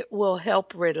muscles, it will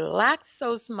help relax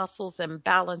those muscles and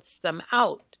balance them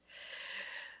out.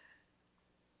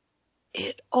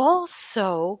 It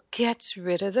also gets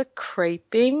rid of the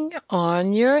creping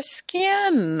on your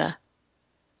skin.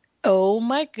 Oh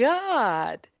my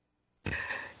God.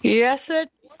 Yes, it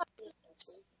does.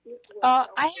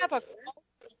 I have a call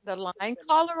on the line.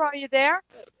 Caller, are you there?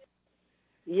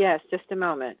 Yes, just a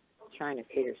moment. Trying to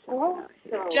figure something out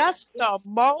here. Just a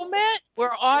moment.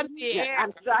 We're on the Yeah, air.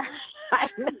 I'm sorry. I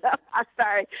know. I'm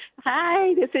sorry.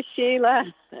 Hi, this is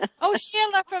Sheila. Oh,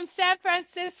 Sheila from San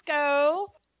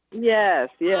Francisco. Yes,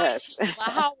 Hi, yes. Sheila.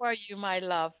 How are you, my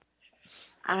love?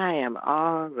 I am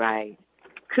all right.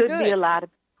 Could be Good. a lot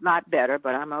better,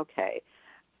 but I'm okay.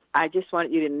 I just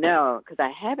want you to know, because I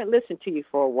haven't listened to you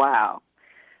for a while,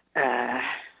 and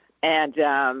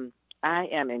I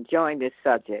am enjoying this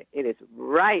subject. It is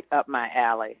right up my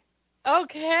alley.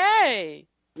 Okay.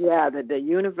 Yeah, the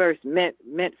universe meant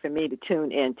for me to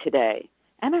tune in today.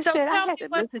 And I So said I tell had me to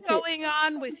what's listen to going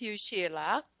on with you,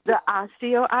 Sheila. the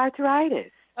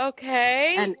osteoarthritis.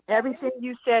 Okay. And everything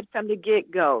you said from the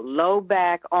get-go, low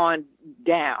back on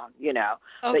down,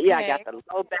 But, yeah, I got Okay. the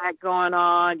low back going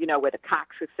on, with the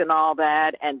coccyx and all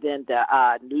that. And then the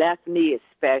left knee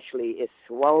especially is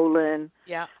swollen.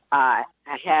 Yeah. I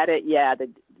had it, the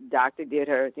doctor did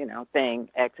her, thing,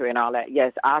 x-ray and all that.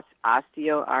 Yes,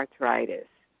 osteoarthritis.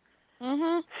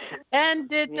 Mhm. And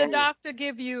did the Yeah. doctor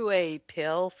give you a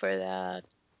pill for that?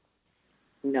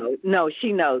 No,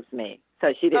 she knows me,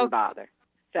 so she didn't bother.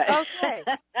 So. Okay.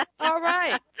 All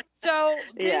right. So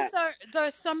Yeah.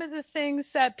 there's some of the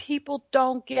things that people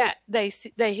don't get. They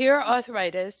hear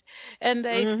arthritis and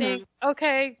they think,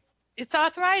 okay, it's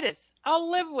arthritis. I'll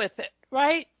live with it,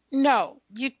 right? No,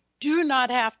 you do not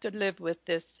have to live with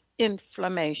this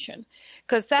inflammation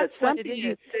because that's what it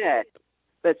is.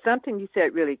 Something you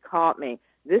said really caught me.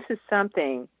 This is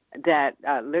something that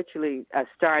literally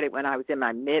started when I was in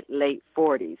my late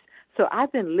 40s. So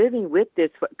I've been living with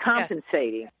this,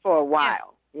 compensating for a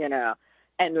while,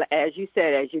 And as you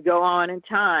said, as you go on in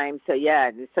time, so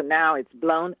now it's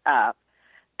blown up.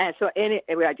 And so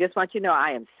anyway, I just want you to know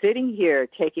I am sitting here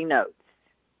taking notes.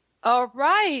 All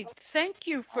right. Thank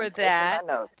you for that, Taking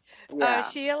my notes. Yeah.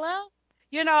 Sheila.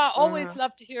 I always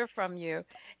love to hear from you.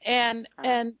 And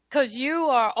because you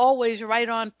are always right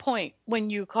on point when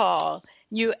you call.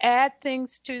 You add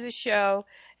things to the show.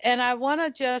 And I want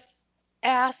to just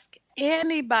ask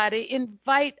anybody,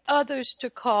 invite others to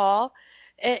call.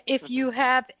 If you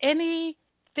have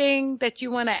anything that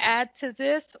you want to add to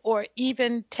this or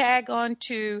even tag on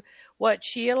to what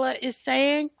Sheila is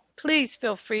saying, please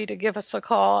feel free to give us a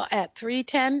call at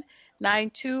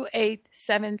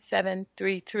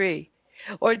 310-928-7733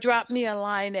 or drop me a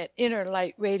line at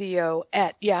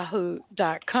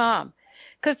innerlightradio@yahoo.com,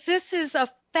 because this is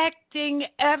affecting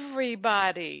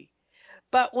everybody.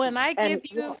 But when I give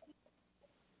you,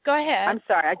 go ahead. I'm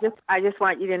sorry. I just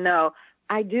want you to know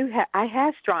I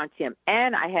have strontium,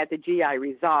 and I had the GI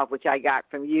Resolve, which I got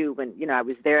from you when I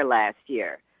was there last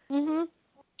year. Mhm.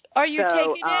 Are you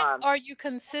taking it? Are you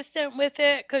consistent with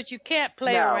it? Because you can't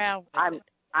play around with it.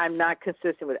 I'm not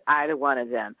consistent with either one of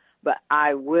them, but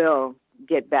I will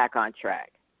get back on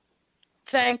track.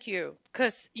 Thank you,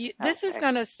 because this is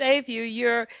going to save you.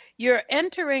 You're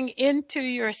entering into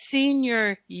your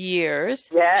senior years,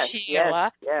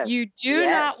 Sheila. Yes, you do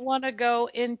not want to go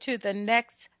into the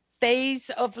next phase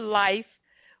of life,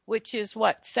 which is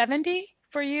what, 70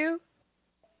 for you?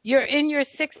 You're in your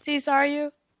 60s, are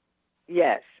you?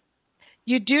 Yes.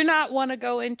 You do not want to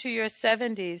go into your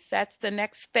 70s. That's the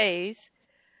next phase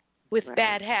with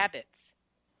bad habits.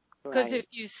 Because if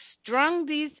you string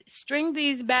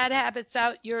these bad habits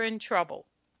out, you're in trouble.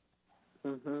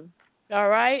 Mm-hmm. All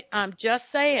right? I'm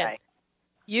just saying.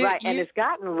 Right. And it's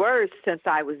gotten worse since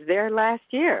I was there last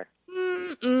year.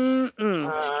 Stop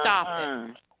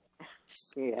it.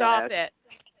 Stop it.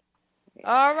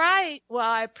 All right. Well,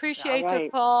 I appreciate the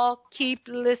call. Keep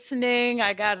listening.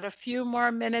 I got a few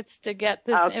more minutes to get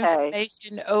this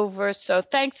information over. So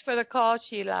thanks for the call,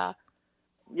 Sheila.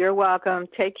 You're welcome.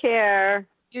 Take care.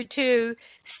 You too.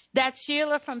 That's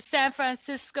Sheila from San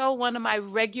Francisco, one of my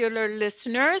regular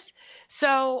listeners.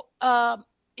 So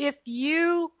if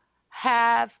you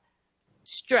have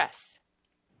stress,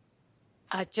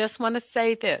 I just want to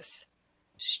say this.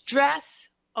 Stress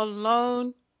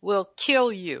alone will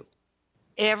kill you.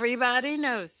 Everybody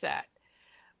knows that.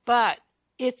 But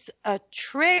it's a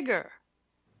trigger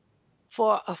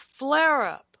for a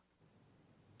flare-up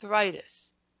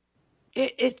arthritis.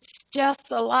 It's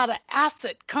just a lot of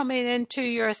acid coming into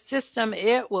your system.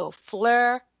 It will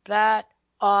flare that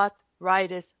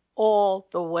arthritis all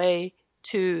the way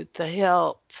to the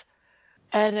hilt.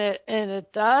 And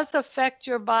it does affect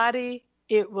your body.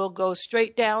 It will go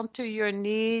straight down to your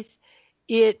knees.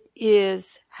 It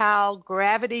is how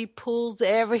gravity pulls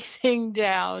everything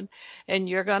down, and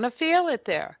you're going to feel it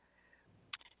there.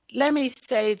 Let me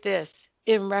say this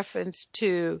in reference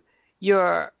to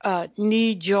your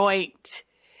knee joint.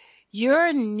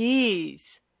 Your knees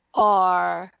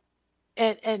are,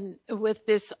 and with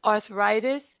this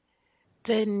arthritis,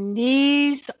 the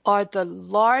knees are the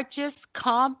largest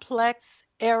complex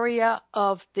area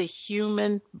of the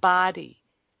human body.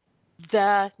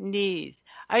 The knees.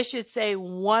 I should say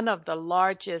one of the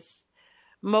largest,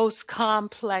 most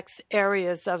complex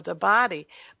areas of the body.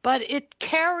 But it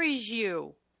carries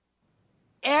you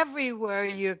everywhere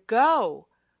you go.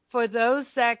 For those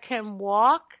that can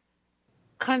walk,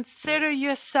 consider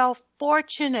yourself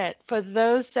fortunate. For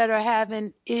those that are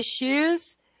having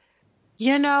issues,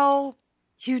 you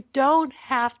don't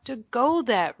have to go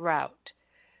that route.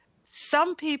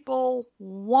 Some people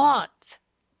want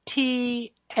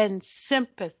tea and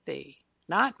sympathy.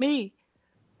 Not me.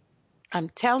 I'm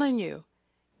telling you,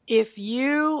 if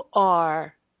you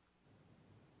are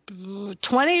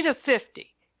 20 to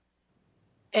 50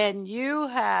 and you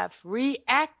have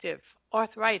reactive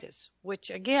arthritis, which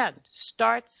again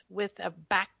starts with a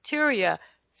bacteria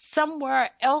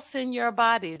somewhere else in your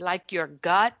body, like your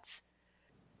gut,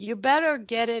 you better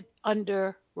get it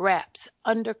under wraps,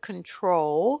 under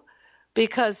control,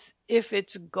 because if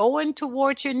it's going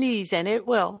towards your knees, and it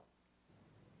will,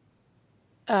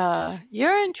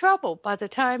 you're in trouble by the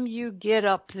time you get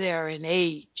up there in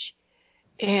age.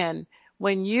 And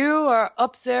when you are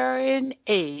up there in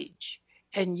age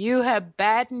and you have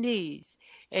bad knees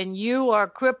and you are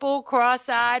crippled,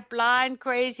 cross-eyed, blind,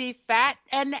 crazy, fat,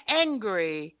 and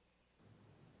angry,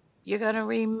 you're going to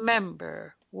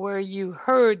remember where you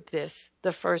heard this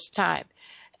the first time.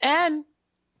 And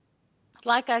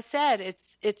like I said,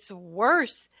 it's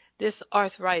worse, this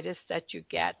arthritis that you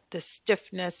get, the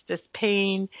stiffness, this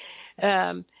pain,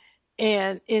 and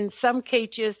in some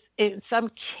cases,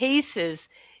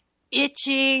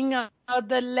 itching of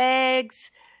the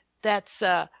legs. That's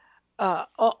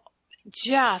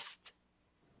just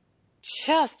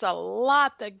a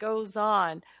lot that goes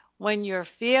on when you're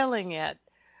feeling it.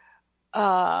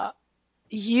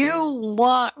 You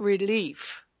want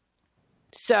relief.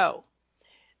 So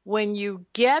when you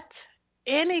get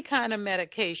any kind of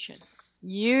medication,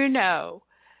 you know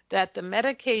that the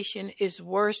medication is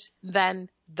worse than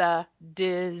the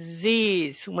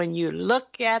disease. When you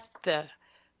look at the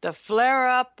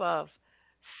flare-up of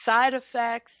side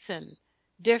effects and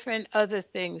different other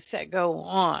things that go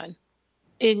on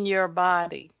in your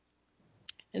body.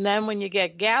 And then when you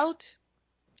get gout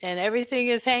and everything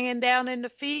is hanging down in the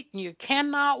feet and you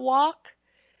cannot walk,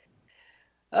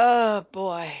 oh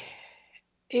boy,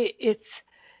 it's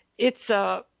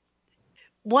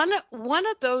one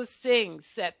of those things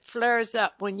that flares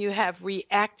up when you have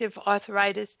reactive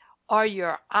arthritis are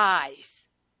your eyes,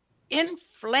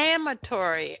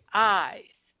 inflammatory eyes.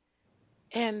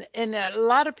 And a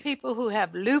lot of people who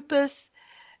have lupus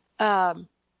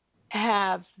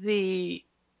have the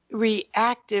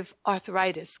reactive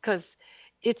arthritis because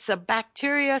it's a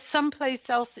bacteria someplace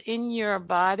else in your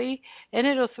body, and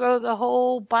it'll throw the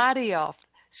whole body off.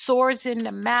 Sores in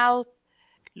the mouth,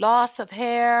 loss of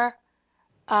hair,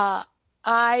 eye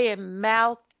and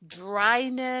mouth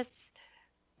dryness,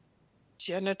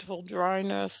 genital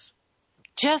dryness,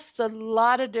 just a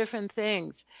lot of different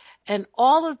things. And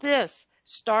all of this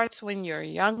starts when you're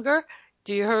younger.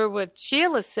 Do you hear what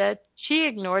Sheila said? She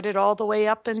ignored it all the way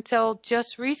up until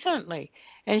just recently.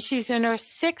 And she's in her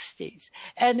 60s.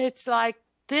 And it's like,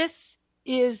 this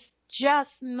is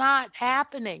just not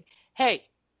happening. Hey,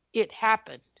 it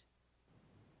happened.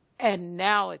 And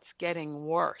now it's getting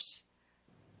worse.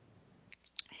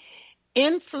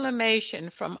 Inflammation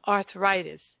from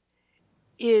arthritis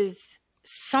is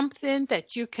something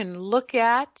that you can look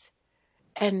at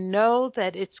and know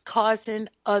that it's causing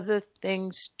other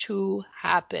things to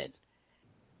happen.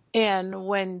 And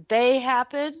when they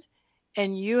happen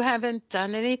and you haven't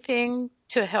done anything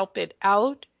to help it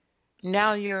out,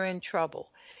 now you're in trouble.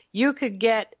 You could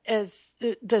get, as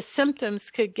the symptoms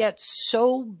could get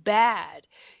so bad,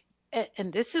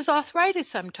 and this is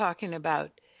arthritis I'm talking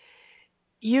about.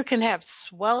 You can have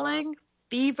swelling,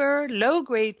 fever,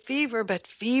 low-grade fever, but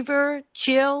fever,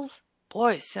 chills.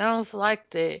 Boy, sounds like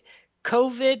the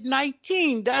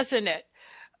COVID-19, doesn't it?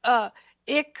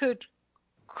 It could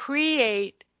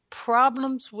create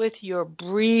problems with your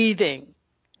breathing.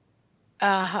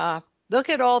 Look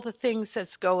at all the things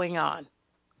that's going on.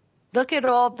 Look at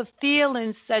all the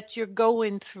feelings that you're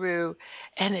going through,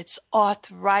 and it's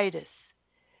arthritis.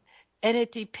 And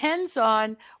it depends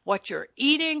on what you're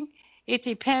eating. It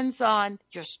depends on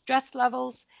your stress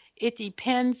levels. It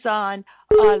depends on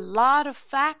a lot of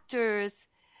factors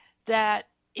that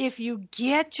if you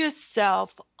get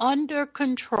yourself under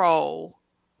control.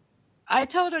 I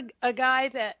told a guy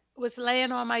that was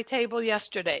laying on my table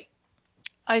yesterday,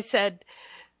 I said,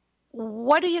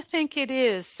 what do you think it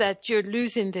is that you're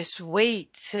losing this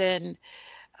weight? And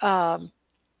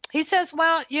he says,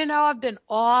 well, I've been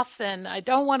off and I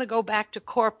don't want to go back to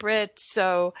corporate.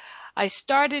 So I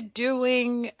started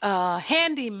doing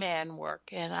handyman work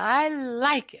and I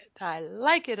like it. I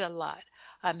like it a lot.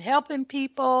 I'm helping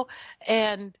people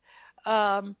and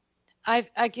I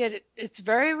get it. It's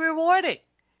very rewarding.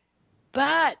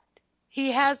 But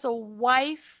he has a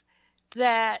wife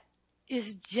that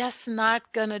is just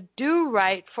not going to do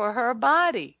right for her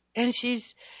body. And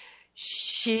she's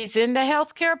in the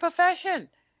healthcare profession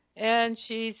and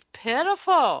she's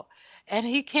pitiful and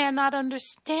he cannot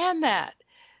understand that.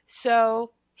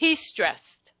 So he's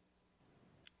stressed.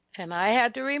 And I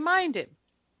had to remind him,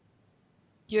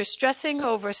 you're stressing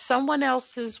over someone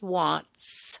else's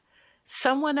wants,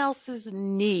 someone else's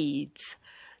needs,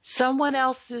 someone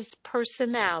else's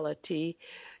personality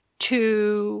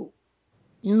to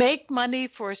make money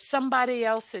for somebody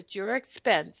else at your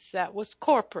expense. That was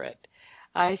corporate.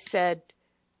 I said,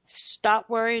 stop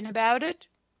worrying about it.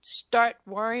 Start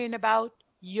worrying about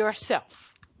yourself.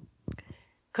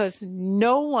 Because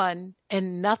no one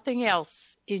and nothing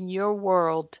else in your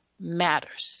world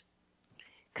matters.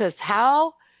 Because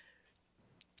how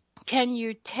can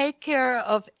you take care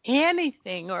of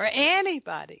anything or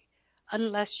anybody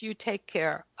unless you take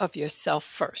care of yourself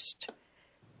first?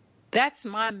 That's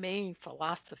my main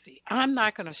philosophy. I'm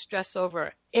not going to stress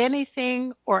over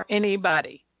anything or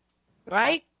anybody,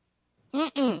 right?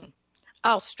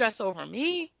 I'll stress over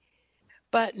me,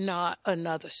 but not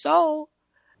another soul.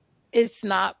 It's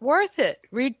not worth it.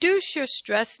 Reduce your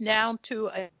stress down to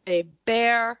a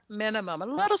bare minimum. A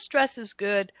little stress is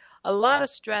good. A lot of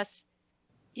stress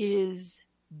is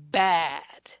bad,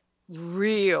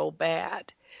 real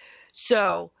bad.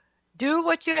 So do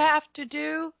what you have to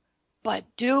do, but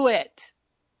do it.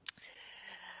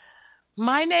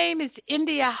 My name is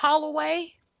India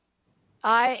Holloway.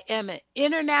 I am an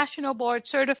international board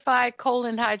certified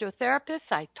colon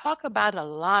hydrotherapist. I talk about a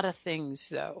lot of things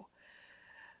though.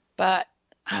 But,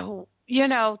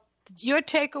 your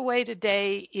takeaway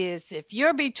today is if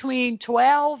you're between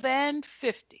 12 and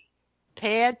 50,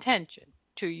 pay attention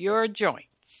to your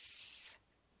joints.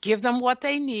 Give them what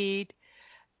they need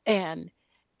and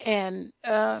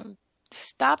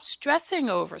stop stressing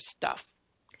over stuff.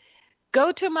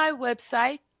 Go to my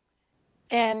website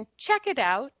and check it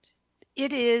out.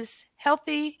 It is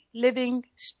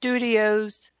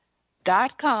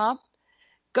healthylivingstudios.com.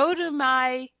 Go to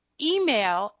my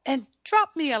email and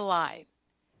drop me a line.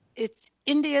 It's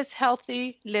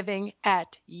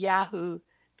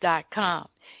indiashealthyliving@yahoo.com.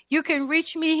 You can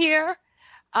reach me here.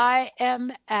 I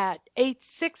am at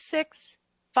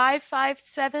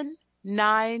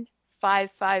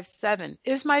 866-557-9557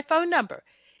 is my phone number.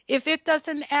 If it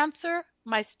doesn't answer,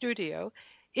 my studio.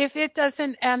 If it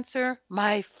doesn't answer,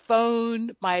 my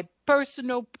phone, my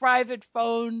personal private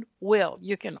phone will.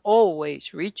 You can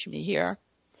always reach me here.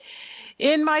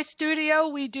 In my studio,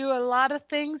 we do a lot of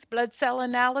things: blood cell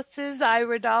analysis,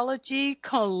 iridology,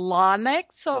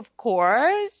 colonics, of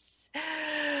course.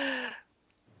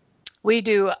 We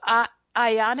do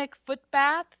ionic foot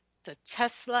bath, the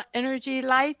Tesla energy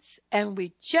lights, and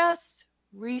we just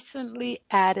recently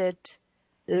added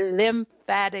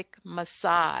lymphatic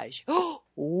massage.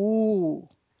 Ooh,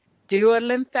 do a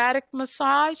lymphatic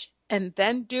massage and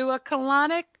then do a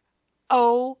colonic?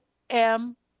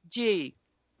 OMG.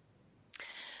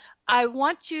 I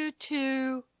want you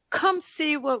to come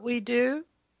see what we do.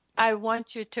 I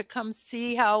want you to come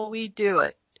see how we do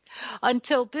it.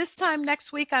 Until this time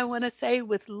next week, I want to say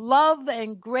with love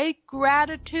and great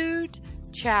gratitude,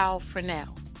 ciao for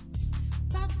now.